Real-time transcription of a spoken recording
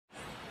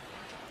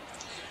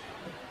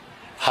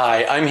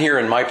Hi, I'm here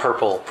in my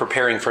purple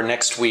preparing for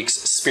next week's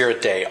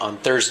Spirit Day on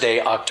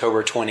Thursday,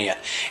 October 20th.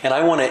 And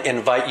I want to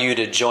invite you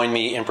to join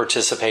me in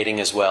participating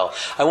as well.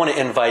 I want to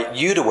invite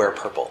you to wear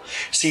purple.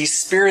 See,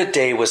 Spirit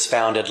Day was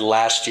founded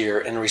last year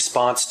in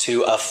response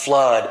to a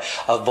flood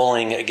of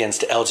bullying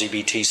against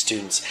LGBT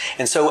students.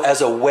 And so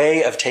as a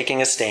way of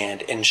taking a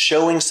stand and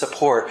showing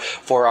support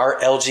for our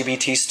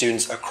LGBT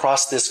students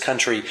across this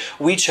country,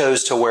 we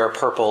chose to wear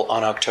purple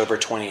on October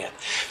 20th.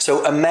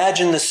 So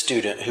imagine the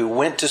student who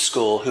went to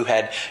school who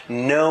had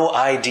no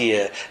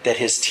idea that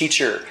his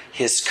teacher,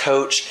 his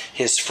coach,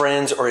 his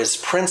friends, or his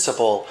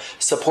principal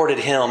supported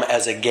him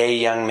as a gay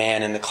young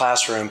man in the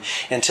classroom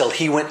until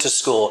he went to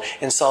school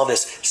and saw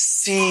this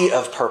sea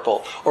of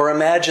purple. Or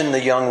imagine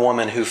the young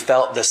woman who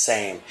felt the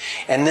same.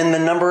 And then the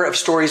number of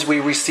stories we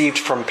received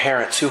from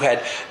parents who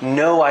had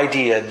no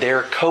idea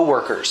their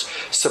coworkers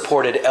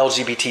supported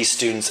LGBT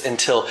students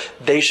until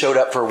they showed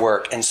up for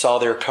work and saw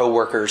their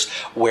coworkers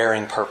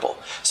wearing purple.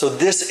 So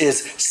this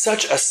is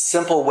such a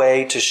simple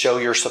way to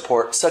show your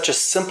support, such a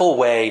simple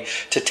way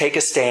to take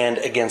a stand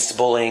against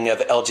bullying of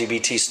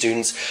LGBT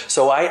students.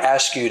 So I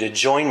ask you to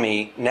join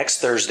me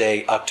next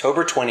Thursday,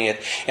 October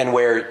 20th, and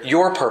wear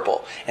your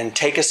purple and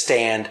take a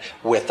stand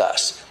with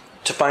us.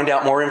 To find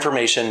out more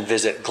information,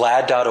 visit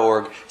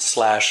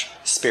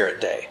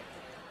glad.org/spiritday.